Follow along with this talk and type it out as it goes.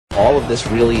all of this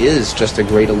really is just a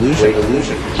great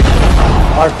illusion.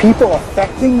 Are people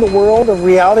affecting the world of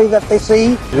reality that they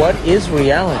see? What is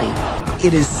reality?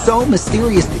 It is so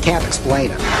mysterious they can't explain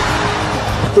it.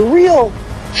 The real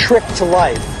trick to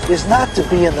life is not to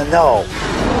be in the know,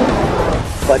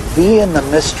 but be in the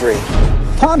mystery.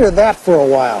 Ponder that for a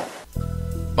while.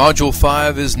 Module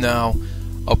 5 is now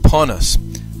upon us.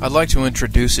 I'd like to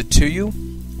introduce it to you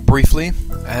briefly,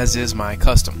 as is my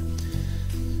custom.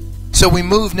 So we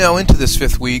move now into this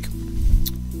 5th week,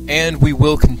 and we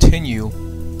will continue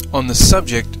on the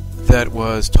subject that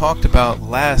was talked about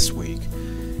last week.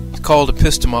 It's called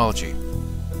epistemology.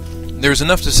 There's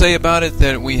enough to say about it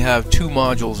that we have 2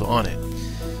 modules on it.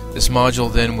 This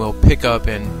module then will pick up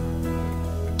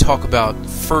and talk about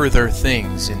further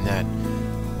things in that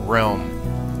realm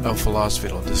of philosophy.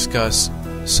 It'll discuss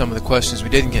some of the questions we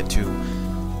didn't get to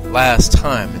last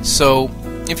time. And so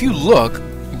if you look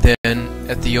then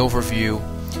at the overview,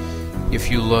 if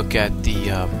you look at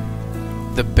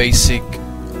the basic,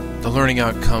 the learning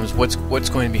outcomes, what's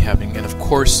going to be happening, and of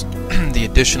course the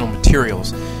additional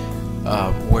materials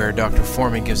where Dr.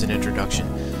 Forming gives an introduction,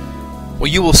 well,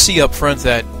 you will see up front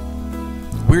that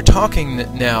we're talking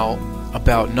now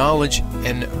about knowledge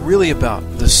and really about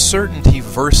the certainty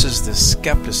versus the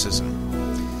skepticism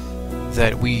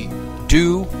that we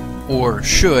do or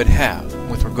should have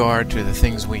with regard to the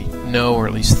things we know, or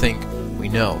at least think we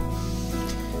know.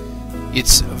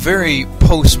 It's a very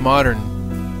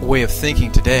postmodern way of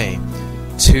thinking today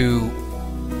to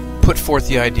put forth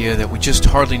the idea that we just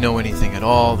hardly know anything at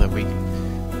all, that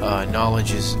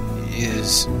knowledge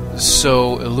is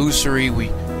so illusory, we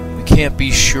can't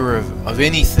be sure of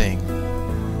anything.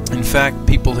 In fact,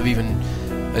 people have even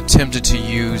attempted to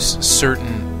use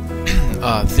certain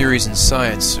theories in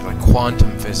science, like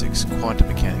quantum physics, quantum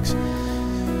mechanics,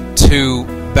 to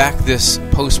back this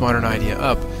postmodern idea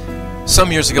up.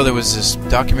 Some years ago there was this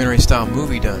documentary-style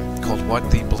movie done called What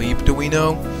the Bleep Do We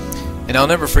Know? And I'll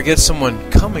never forget someone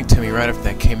coming to me right after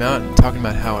that came out and talking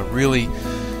about how it really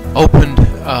opened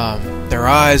their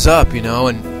eyes up,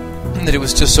 and that it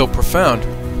was just so profound.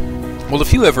 Well,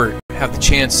 if you ever have the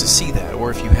chance to see that,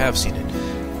 or if you have seen it,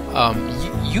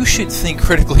 you should think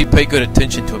critically, pay good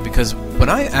attention to it, because when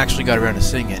I actually got around to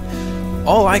seeing it,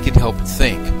 all I could help but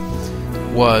think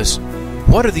was,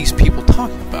 what are these people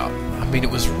talking about? I mean, it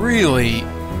was really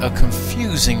a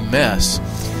confusing mess,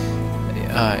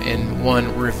 in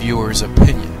one reviewer's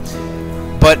opinion.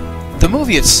 But the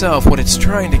movie itself, what it's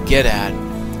trying to get at,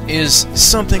 is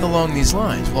something along these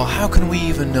lines. Well, how can we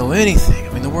even know anything?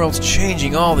 I mean, the world's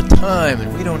changing all the time,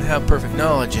 and we don't have perfect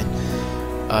knowledge, and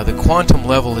the quantum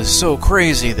level is so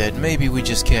crazy that maybe we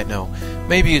just can't know.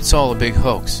 Maybe it's all a big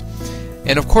hoax.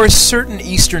 And of course, certain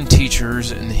Eastern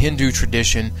teachers in the Hindu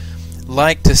tradition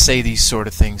like to say these sort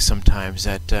of things sometimes,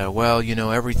 that,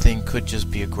 everything could just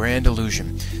be a grand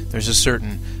illusion. There's a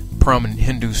certain prominent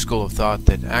Hindu school of thought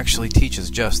that actually teaches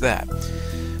just that.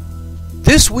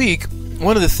 This week,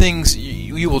 one of the things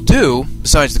you will do,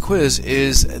 besides the quiz,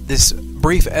 is this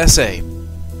brief essay.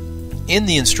 In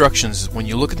the instructions, when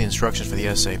you look at the instructions for the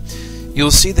essay,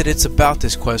 you'll see that it's about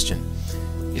this question.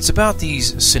 It's about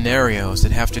these scenarios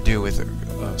that have to do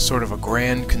with sort of a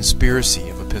grand conspiracy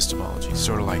of epistemology,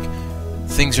 sort of like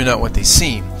things are not what they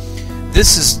seem.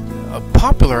 This is a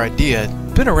popular idea,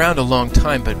 been around a long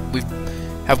time, but we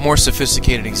have more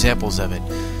sophisticated examples of it.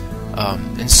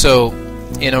 And so,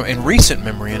 in recent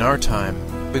memory, in our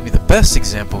time, maybe the best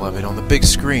example of it on the big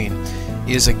screen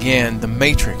is, again, The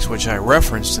Matrix, which I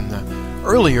referenced in the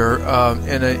earlier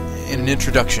in an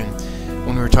introduction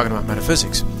when we were talking about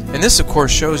metaphysics. And this, of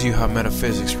course, shows you how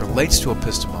metaphysics relates to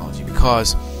epistemology,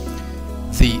 because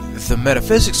the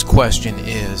metaphysics question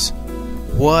is,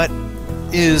 what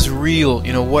is real?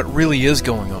 What really is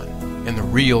going on in the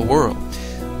real world?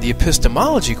 The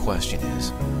epistemology question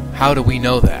is, how do we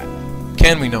know that?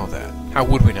 Can we know that? How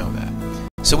would we know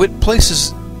that? So it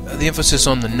places the emphasis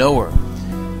on the knower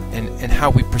and how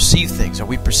we perceive things. Are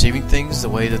we perceiving things the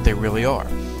way that they really are?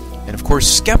 And of course,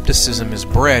 skepticism is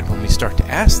bred when we start to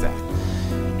ask that.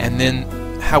 And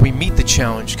then how we meet the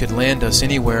challenge could land us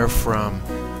anywhere from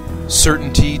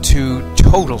certainty to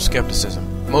total skepticism.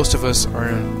 Most of us are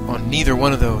on neither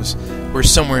one of those. We're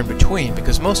somewhere in between,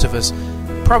 because most of us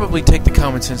probably take the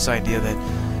common sense idea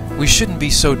that we shouldn't be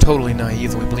so totally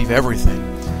naive that we believe everything.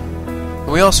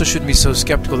 But we also shouldn't be so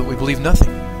skeptical that we believe nothing.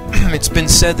 It's been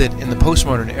said that in the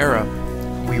postmodern era,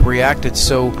 we reacted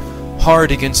so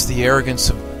hard against the arrogance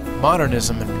of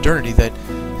modernism and modernity that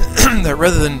that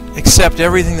rather than accept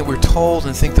everything that we're told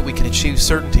and think that we can achieve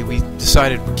certainty, we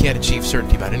decided we can't achieve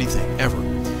certainty about anything, ever.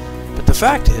 But the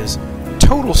fact is,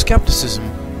 total skepticism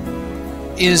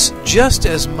is just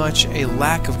as much a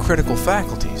lack of critical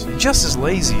faculties, and just as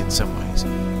lazy in some ways,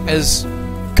 as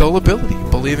gullibility,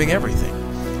 believing everything,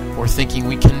 or thinking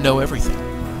we can know everything.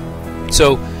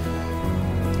 So,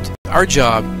 our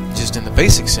job, just in the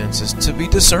basic sense, is to be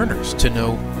discerners, to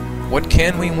know what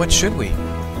can we and what should we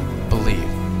believe.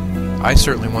 I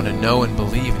certainly want to know and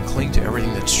believe and cling to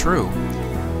everything that's true,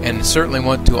 and certainly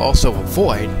want to also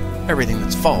avoid everything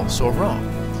that's false or wrong.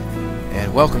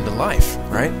 And welcome to life,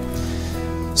 right?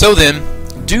 So then,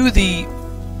 do the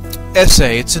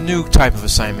essay. It's a new type of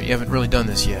assignment. You haven't really done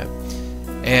this yet.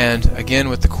 And again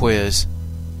with the quiz,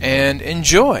 and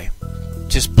enjoy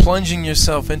just plunging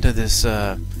yourself into this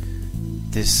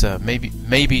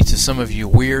maybe to some of you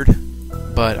weird,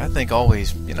 but I think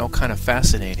always, kind of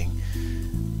fascinating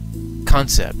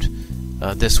concept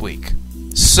this week.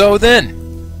 So then,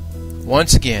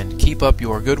 once again, keep up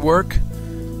your good work,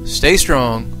 stay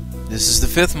strong. This is the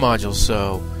 5th module,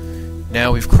 so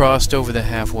now we've crossed over the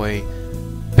halfway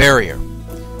barrier,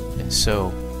 and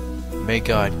so may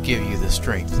God give you the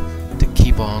strength to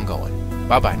keep on going.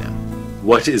 Bye-bye now.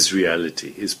 What is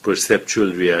reality? Is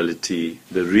perceptual reality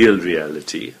the real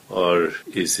reality, or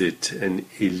is it an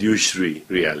illusory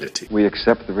reality? We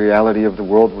accept the reality of the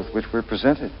world with which we're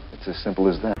presented. It's as simple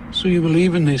as that. So you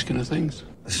believe in these kind of things?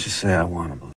 Let's just say I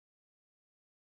want to believe.